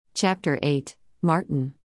Chapter 8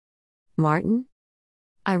 Martin. Martin?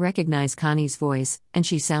 I recognize Connie's voice, and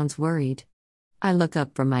she sounds worried. I look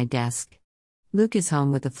up from my desk. Luke is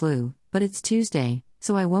home with the flu, but it's Tuesday,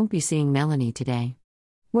 so I won't be seeing Melanie today.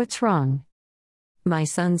 What's wrong? My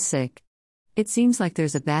son's sick. It seems like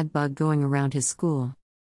there's a bad bug going around his school.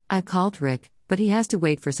 I've called Rick, but he has to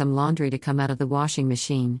wait for some laundry to come out of the washing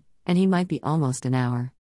machine, and he might be almost an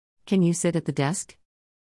hour. Can you sit at the desk?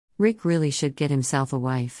 Rick really should get himself a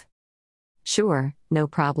wife. Sure, no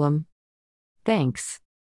problem. Thanks.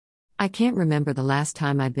 I can't remember the last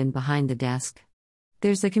time I've been behind the desk.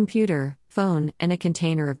 There's a computer, phone, and a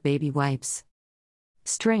container of baby wipes.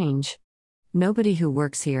 Strange. Nobody who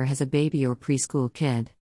works here has a baby or preschool kid.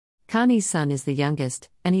 Connie's son is the youngest,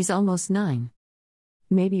 and he's almost 9.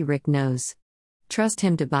 Maybe Rick knows. Trust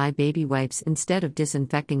him to buy baby wipes instead of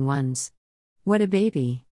disinfecting ones. What a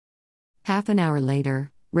baby. Half an hour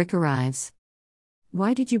later, Rick arrives.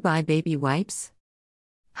 Why did you buy baby wipes?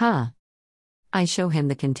 Huh. I show him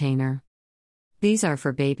the container. These are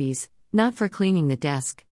for babies, not for cleaning the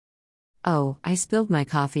desk. Oh, I spilled my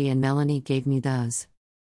coffee and Melanie gave me those.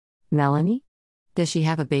 Melanie? Does she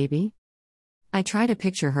have a baby? I try to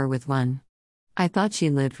picture her with one. I thought she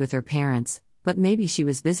lived with her parents, but maybe she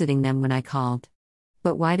was visiting them when I called.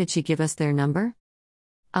 But why did she give us their number?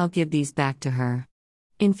 I'll give these back to her.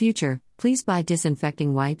 In future, please buy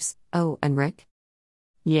disinfecting wipes. Oh, and Rick?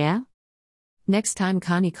 Yeah? Next time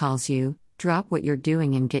Connie calls you, drop what you're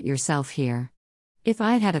doing and get yourself here. If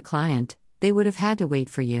I'd had a client, they would have had to wait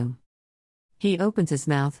for you. He opens his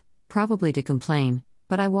mouth, probably to complain,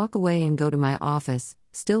 but I walk away and go to my office,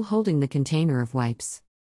 still holding the container of wipes.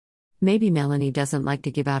 Maybe Melanie doesn't like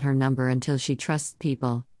to give out her number until she trusts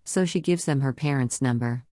people, so she gives them her parents'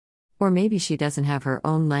 number. Or maybe she doesn't have her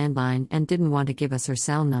own landline and didn't want to give us her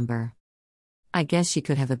cell number. I guess she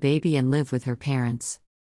could have a baby and live with her parents.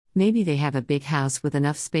 Maybe they have a big house with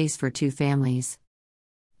enough space for 2 families.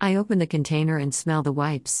 I open the container and smell the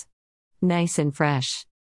wipes. Nice and fresh.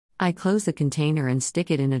 I close the container and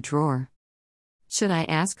stick it in a drawer. Should I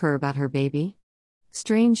ask her about her baby?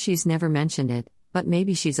 Strange she's never mentioned it, but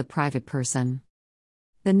maybe she's a private person.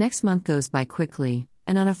 The next month goes by quickly,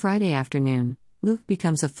 and on a Friday afternoon, Luke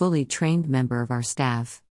becomes a fully trained member of our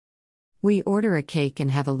staff. We order a cake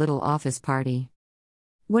and have a little office party.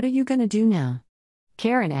 What are you gonna do now?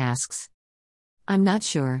 Karen asks. I'm not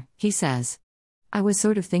sure, he says. I was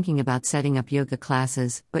sort of thinking about setting up yoga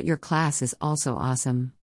classes, but your class is also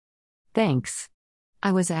awesome. Thanks.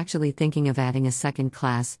 I was actually thinking of adding a second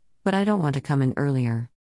class, but I don't want to come in earlier.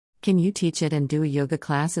 Can you teach it and do a yoga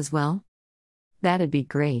class as well? That'd be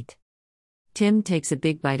great. Tim takes a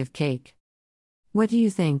big bite of cake. What do you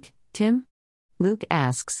think, Tim? Luke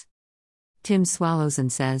asks. Tim swallows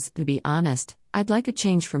and says, to be honest, I'd like a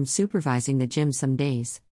change from supervising the gym some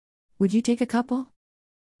days. Would you take a couple?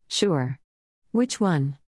 Sure. Which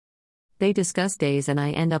one? They discuss days and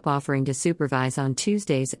I end up offering to supervise on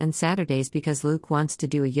Tuesdays and Saturdays because Luke wants to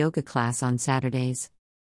do a yoga class on Saturdays.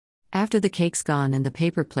 After the cake's gone and the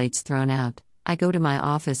paper plates thrown out, I go to my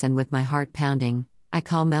office and with my heart pounding, I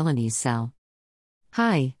call Melanie's cell.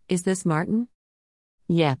 Hi, is this Martin?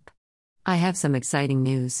 Yep. I have some exciting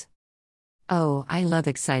news. Oh, I love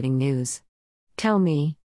exciting news. Tell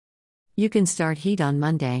me. You can start Heat on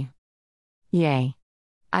Monday. Yay.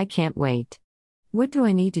 I can't wait. What do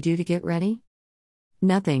I need to do to get ready?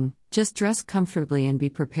 Nothing, just dress comfortably and be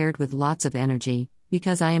prepared with lots of energy,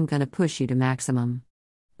 because I am gonna push you to maximum.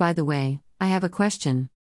 By the way, I have a question.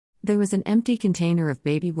 There was an empty container of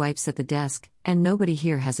baby wipes at the desk, and nobody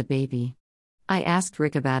here has a baby. I asked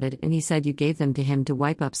Rick about it and he said you gave them to him to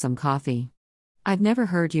wipe up some coffee. I've never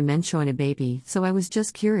heard you mention a baby, so I was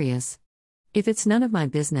just curious. If it's none of my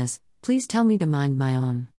business, please tell me to mind my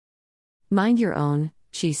own. Mind your own,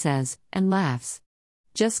 she says, and laughs.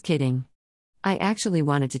 Just kidding. I actually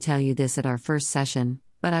wanted to tell you this at our first session,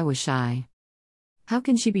 but I was shy. How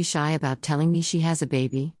can she be shy about telling me she has a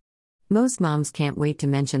baby? Most moms can't wait to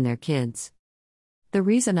mention their kids. The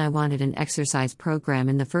reason I wanted an exercise program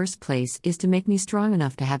in the first place is to make me strong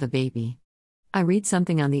enough to have a baby. I read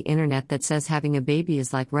something on the internet that says having a baby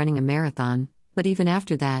is like running a marathon, but even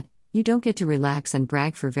after that, you don't get to relax and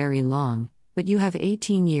brag for very long, but you have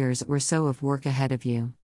 18 years or so of work ahead of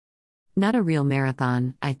you. Not a real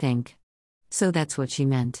marathon, I think. So that's what she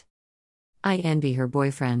meant. I envy her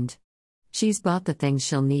boyfriend. She's bought the things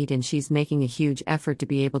she'll need and she's making a huge effort to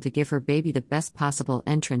be able to give her baby the best possible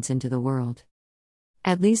entrance into the world.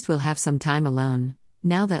 At least we'll have some time alone,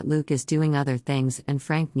 now that Luke is doing other things and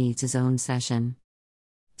Frank needs his own session.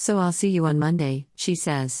 So I'll see you on Monday, she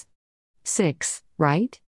says. 6,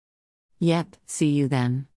 right? Yep, see you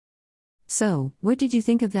then. So, what did you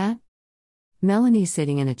think of that? Melanie's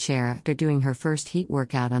sitting in a chair after doing her first heat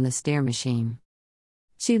workout on the stair machine.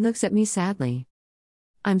 She looks at me sadly.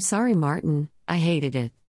 I'm sorry, Martin, I hated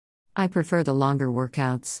it. I prefer the longer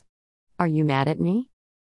workouts. Are you mad at me?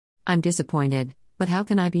 I'm disappointed, but how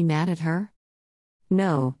can I be mad at her?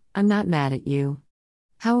 No, I'm not mad at you.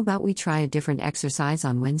 How about we try a different exercise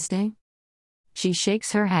on Wednesday? She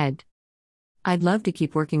shakes her head. I'd love to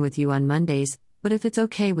keep working with you on Mondays, but if it's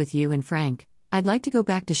okay with you and Frank, I'd like to go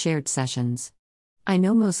back to shared sessions. I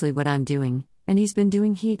know mostly what I'm doing, and he's been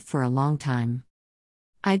doing heat for a long time.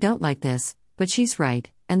 I don't like this, but she's right,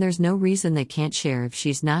 and there's no reason they can't share if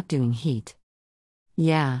she's not doing heat.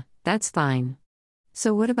 Yeah, that's fine.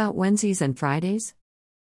 So what about Wednesdays and Fridays?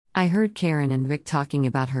 I heard Karen and Rick talking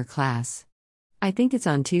about her class. I think it's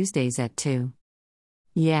on Tuesdays at 2.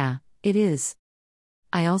 Yeah, it is.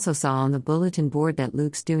 I also saw on the bulletin board that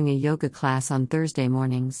Luke's doing a yoga class on Thursday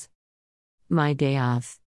mornings. My day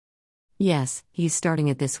off. Yes, he's starting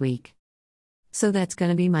it this week. So that's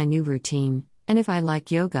gonna be my new routine, and if I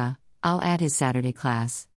like yoga, I'll add his Saturday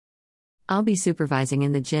class. I'll be supervising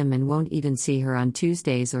in the gym and won't even see her on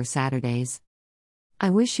Tuesdays or Saturdays. I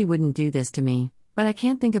wish she wouldn't do this to me, but I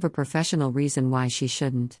can't think of a professional reason why she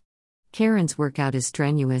shouldn't. Karen's workout is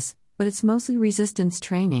strenuous, but it's mostly resistance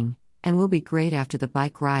training, and will be great after the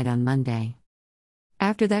bike ride on Monday.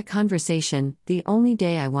 After that conversation, the only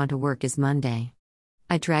day I want to work is Monday.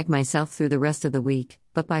 I drag myself through the rest of the week,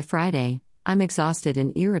 but by Friday, I'm exhausted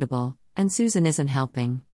and irritable, and Susan isn't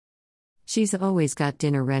helping. She's always got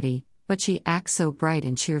dinner ready, but she acts so bright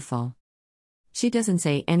and cheerful. She doesn't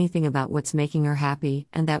say anything about what's making her happy,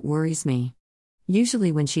 and that worries me.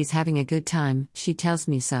 Usually when she's having a good time, she tells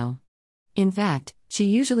me so. In fact, she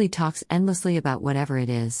usually talks endlessly about whatever it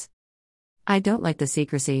is. I don't like the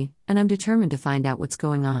secrecy, and I'm determined to find out what's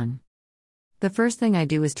going on. The first thing I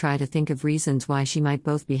do is try to think of reasons why she might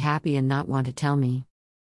both be happy and not want to tell me.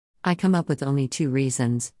 I come up with only 2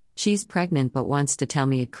 reasons: she's pregnant but wants to tell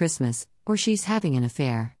me at Christmas, or she's having an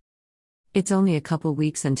affair. It's only a couple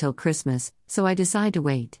weeks until Christmas, so I decide to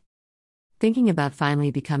wait. Thinking about finally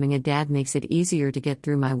becoming a dad makes it easier to get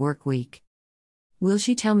through my work week. Will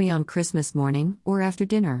she tell me on Christmas morning, or after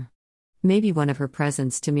dinner? Maybe one of her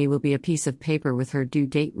presents to me will be a piece of paper with her due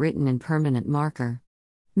date written in permanent marker.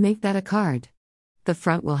 Make that a card. The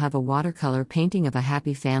front will have a watercolor painting of a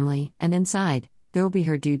happy family, and inside, there will be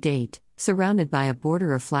her due date, surrounded by a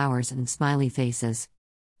border of flowers and smiley faces.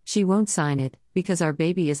 She won't sign it, because our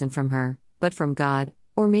baby isn't from her, but from God,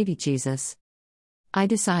 or maybe Jesus. I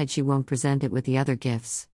decide she won't present it with the other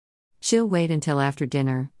gifts. She'll wait until after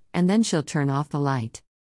dinner, and then she'll turn off the light.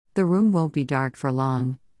 The room won't be dark for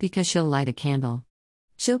long, because she'll light a candle.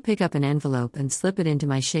 She'll pick up an envelope and slip it into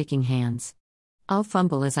my shaking hands. I'll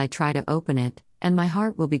fumble as I try to open it, and my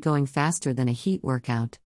heart will be going faster than a heat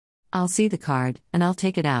workout. I'll see the card, and I'll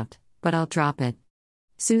take it out, but I'll drop it.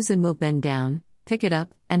 Susan will bend down, pick it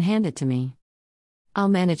up, and hand it to me. I'll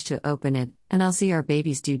manage to open it, and I'll see our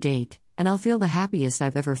baby's due date, and I'll feel the happiest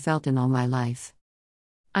I've ever felt in all my life.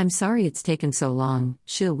 I'm sorry it's taken so long,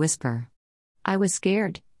 she'll whisper. I was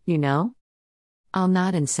scared, you know? I'll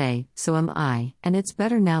nod and say, so am I, and it's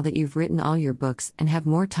better now that you've written all your books and have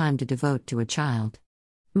more time to devote to a child.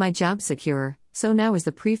 My job's secure, so now is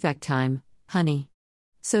the prefect time, honey.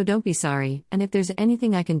 So don't be sorry, and if there's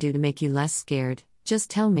anything I can do to make you less scared, just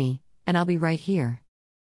tell me, and I'll be right here.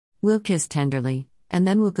 We'll kiss tenderly, and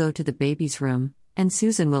then we'll go to the baby's room, and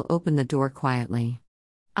Susan will open the door quietly.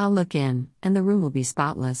 I'll look in, and the room will be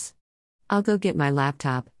spotless. I'll go get my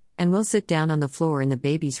laptop, and we'll sit down on the floor in the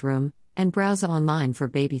baby's room, and browse online for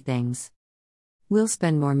baby things. We'll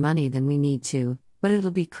spend more money than we need to, but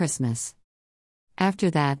it'll be Christmas.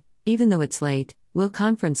 After that, even though it's late, we'll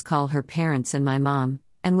conference call her parents and my mom,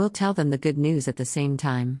 and we'll tell them the good news at the same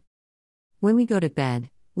time. When we go to bed,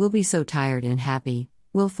 we'll be so tired and happy,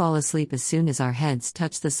 we'll fall asleep as soon as our heads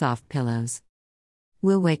touch the soft pillows.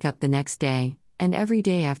 We'll wake up the next day, and every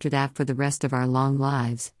day after that for the rest of our long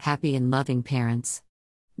lives, happy and loving parents.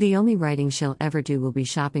 The only writing she'll ever do will be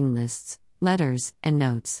shopping lists, letters, and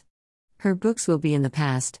notes. Her books will be in the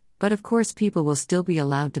past, but of course people will still be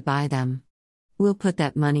allowed to buy them. We'll put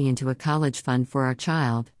that money into a college fund for our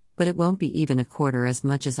child, but it won't be even a quarter as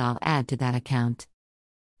much as I'll add to that account.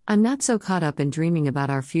 I'm not so caught up in dreaming about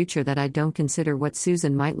our future that I don't consider what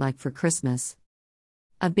Susan might like for Christmas.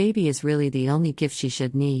 A baby is really the only gift she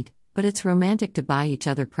should need, but it's romantic to buy each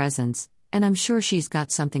other presents, and I'm sure she's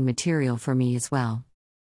got something material for me as well.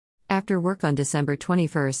 After work on December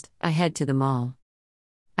 21st, I head to the mall.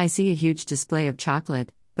 I see a huge display of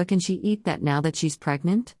chocolate, but can she eat that now that she's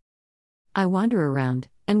pregnant? I wander around,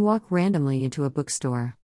 and walk randomly into a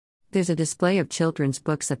bookstore. There's a display of children's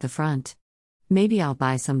books at the front. Maybe I'll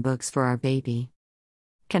buy some books for our baby.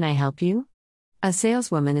 Can I help you? A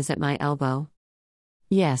saleswoman is at my elbow.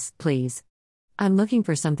 Yes, please. I'm looking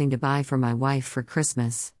for something to buy for my wife for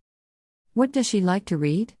Christmas. What does she like to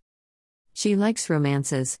read? She likes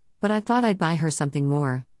romances, but I thought I'd buy her something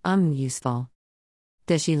more, useful.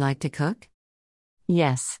 Does she like to cook?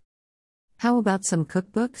 Yes. How about some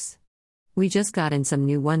cookbooks? We just got in some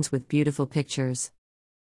new ones with beautiful pictures.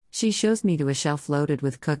 She shows me to a shelf loaded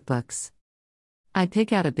with cookbooks. I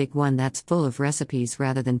pick out a big one that's full of recipes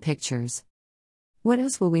rather than pictures. What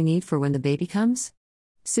else will we need for when the baby comes?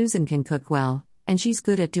 Susan can cook well, and she's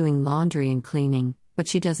good at doing laundry and cleaning, but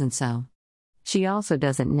she doesn't sew. She also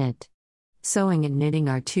doesn't knit. Sewing and knitting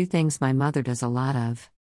are two things my mother does a lot of.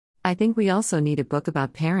 I think we also need a book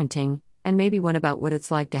about parenting, and maybe one about what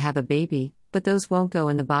it's like to have a baby, but those won't go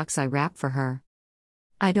in the box I wrap for her.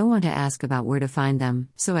 I don't want to ask about where to find them,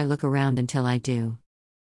 so I look around until I do.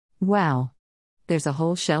 Wow! There's a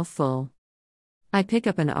whole shelf full. I pick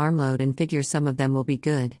up an armload and figure some of them will be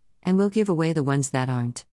good, and we'll give away the ones that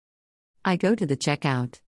aren't. I go to the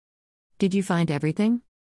checkout. Did you find everything?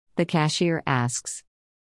 The cashier asks.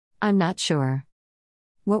 I'm not sure.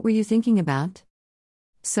 What were you thinking about?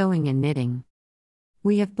 Sewing and knitting.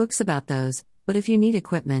 We have books about those, but if you need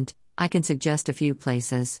equipment, I can suggest a few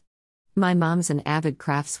places. My mom's an avid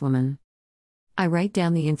craftswoman. I write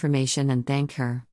down the information and thank her.